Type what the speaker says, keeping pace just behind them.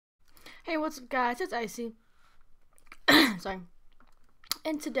Hey, what's up, guys? It's Icy. Sorry.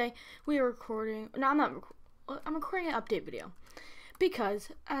 And today we are recording. No, I'm not. I'm recording an update video because,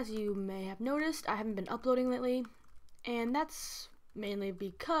 as you may have noticed, I haven't been uploading lately, and that's mainly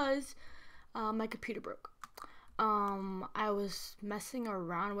because my computer broke. I was messing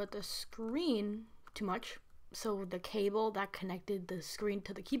around with the screen too much, so the cable that connected the screen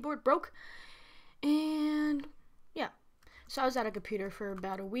to the keyboard broke, and yeah. So I was at a computer for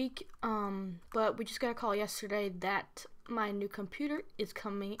about a week, but we just got a call yesterday that my new computer is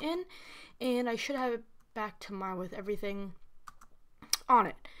coming in, and I should have it back tomorrow with everything on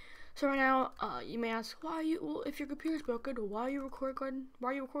it. So right now, you may ask, if your computer's broken, why are you recording,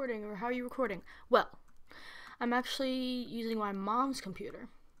 or how are you recording? Well, I'm actually using my mom's computer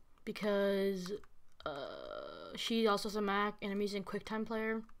because she also has a Mac, and I'm using QuickTime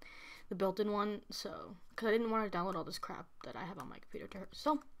Player, the built-in one, so because I didn't want to download all this crap that I have on my computer to her.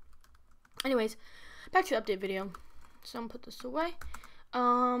 So anyways, back to the update video. So I'm gonna put this away.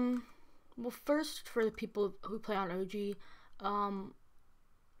 Well, first, for the people who play on OG,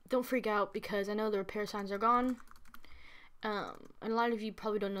 don't freak out because I know the repair signs are gone. And a lot of you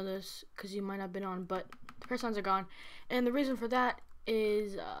probably don't know this because you might not have been on, but the repair signs are gone, and the reason for that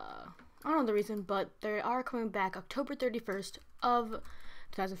is I don't know the reason, but they are coming back October 31st of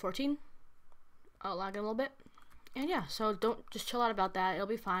 2014. I'll lag a little bit, and yeah, so don't just chill out about that. It'll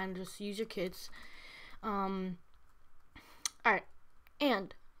be fine. Just use your kits. All right,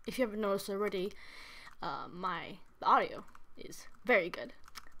 and if you haven't noticed already, the audio is very good.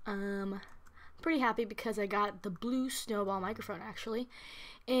 Pretty happy because I got the blue snowball microphone actually,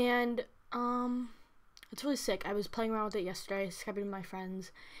 and it's really sick. I was playing around with it yesterday, Skyping with my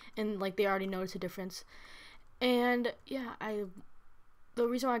friends, and like they already noticed a difference. And yeah, the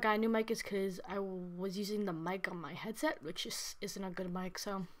reason why I got a new mic is because I was using the mic on my headset, which isn't a good mic,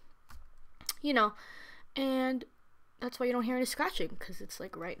 so, you know, and that's why you don't hear any scratching, because it's,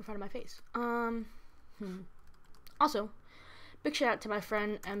 like, right in front of my face. Also, big shout out to my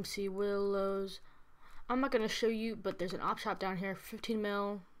friend MC Willows. I'm not going to show you, but there's an op shop down here, 15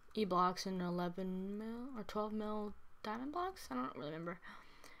 mil E-blocks and 11 mil or 12 mil diamond blocks? I don't really remember.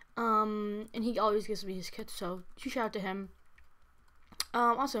 And he always gives me his kits, so huge shout out to him.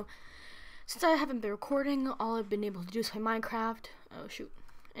 Also, since I haven't been recording, all I've been able to do is play Minecraft. Oh, shoot.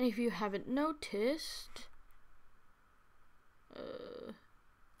 And if you haven't noticed,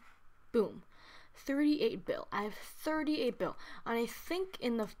 boom, 38 bill. I have 38 bill. And I think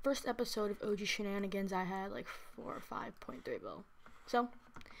in the first episode of OG Shenanigans, I had like 4 or 5.3 bill. So,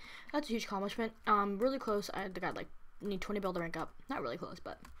 that's a huge accomplishment. Really close. I got like, need 20 bill to rank up. Not really close,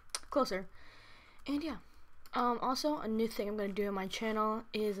 but closer. And yeah. Also, a new thing I'm going to do on my channel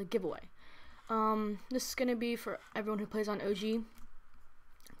is a giveaway. This is going to be for everyone who plays on OG,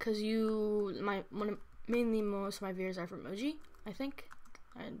 because mainly most of my viewers are from OG, I think.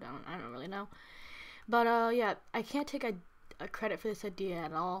 I don't really know. But, yeah, I can't take a credit for this idea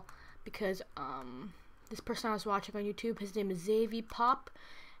at all, because, this person I was watching on YouTube, his name is Xavier Pop.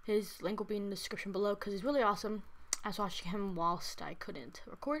 His link will be in the description below, because he's really awesome. I was watching him whilst I couldn't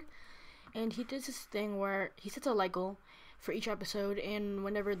record. And he does this thing where he sets a like goal for each episode, and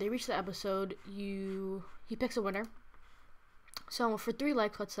whenever they reach the episode, he picks a winner. So for 3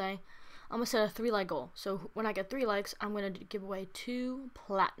 likes, let's say, I'm gonna set a 3 like goal. So when I get 3 likes, I'm gonna give away 2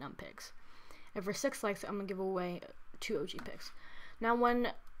 platinum picks. And for 6 likes, I'm gonna give away 2 OG picks. Now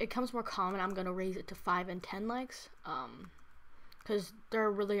when it comes more common, I'm gonna raise it to 5 and 10 likes. Because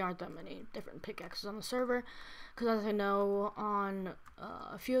there really aren't that many different pickaxes on the server. Because as I know, on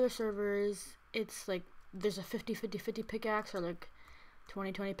a few other servers, it's like there's a 50-50-50 pickaxe, or like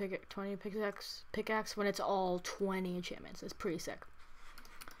 20-20 pickaxe when it's all 20 enchantments. It's pretty sick.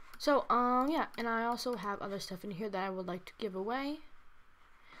 So yeah, and I also have other stuff in here that I would like to give away.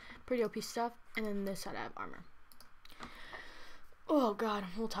 Pretty OP stuff. And then this side I have armor. Oh god, I'm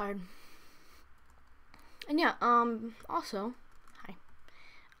a little tired. And yeah, also,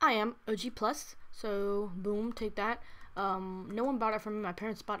 I am OG Plus, so boom, take that. No one bought it from me. My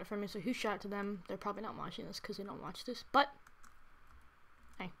parents bought it from me, so huge shout out to them. They're probably not watching this because they don't watch this, but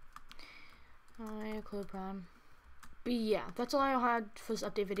hey, Clue Prime. But yeah, that's all I had for this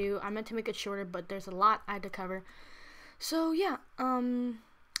update video. I meant to make it shorter, but there's a lot I had to cover. So yeah,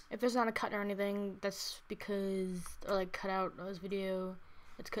 if there's not a cut or anything, that's because, or like cut out this video,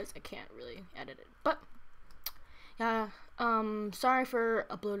 it's because I can't really edit it. But yeah, sorry for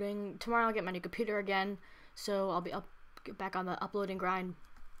uploading. Tomorrow I'll get my new computer again, so I'll be back on the uploading grind.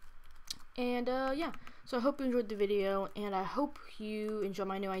 And yeah, so I hope you enjoyed the video, and I hope you enjoy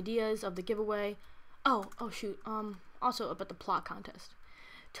my new ideas of the giveaway. Oh shoot, also about the plot contest.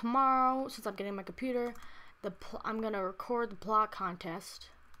 tomorrow, since I'm getting my computer, I'm gonna record the plot contest,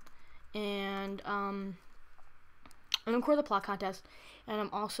 and I'm gonna record the plot contest, and I'm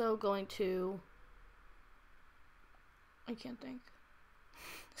also going to. I can't think.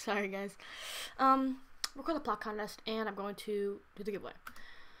 Sorry, guys. Record the plot contest, and I'm going to do the giveaway.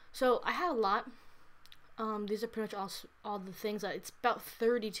 So I had a lot. These are pretty much all the things that it's about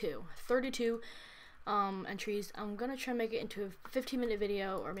 32 entries. I'm gonna try and make it into a 15-minute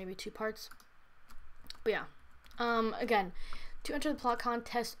video or maybe 2 parts. But yeah, again, to enter the plot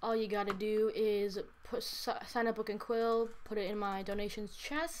contest, all you gotta do is sign up Book and Quill, put it in my donations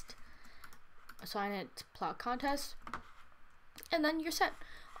chest, assign it to plot contest, and then you're set.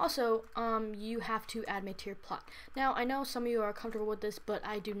 Also, you have to add me to your plot. Now, I know some of you are comfortable with this, but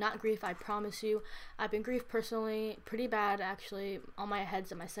I do not grief, I promise you. I've been griefed personally, pretty bad actually. All my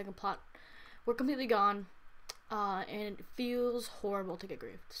heads and my second plot were completely gone, and it feels horrible to get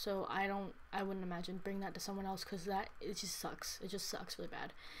griefed. So I wouldn't imagine bringing that to someone else, because it just sucks. It just sucks really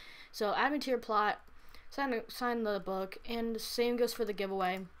bad. So add me to your plot, sign the book, and the same goes for the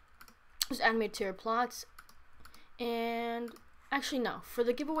giveaway. Just add me to your plots, and actually, no. For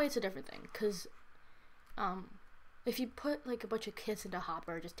the giveaway, it's a different thing, because if you put like a bunch of kits into a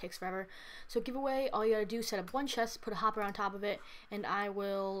hopper, it just takes forever. So giveaway, all you gotta do is set up one chest, put a hopper on top of it, and I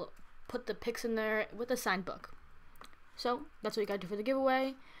will put the pics in there with a signed book. So that's what you gotta do for the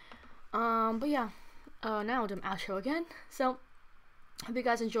giveaway. But yeah, now I'll do an outro again. So hope you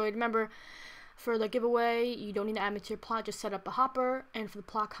guys enjoyed. Remember, for the giveaway, you don't need to add me to your plot, just set up a hopper. And for the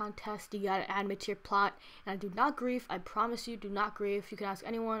plot contest, you gotta add me to your plot. And I do not grief, I promise you, do not grief. You can ask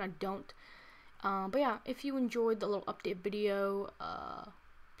anyone, I don't. But yeah, if you enjoyed the little update video,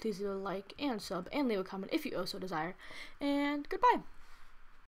 please leave a like and sub and leave a comment if you so desire. And goodbye.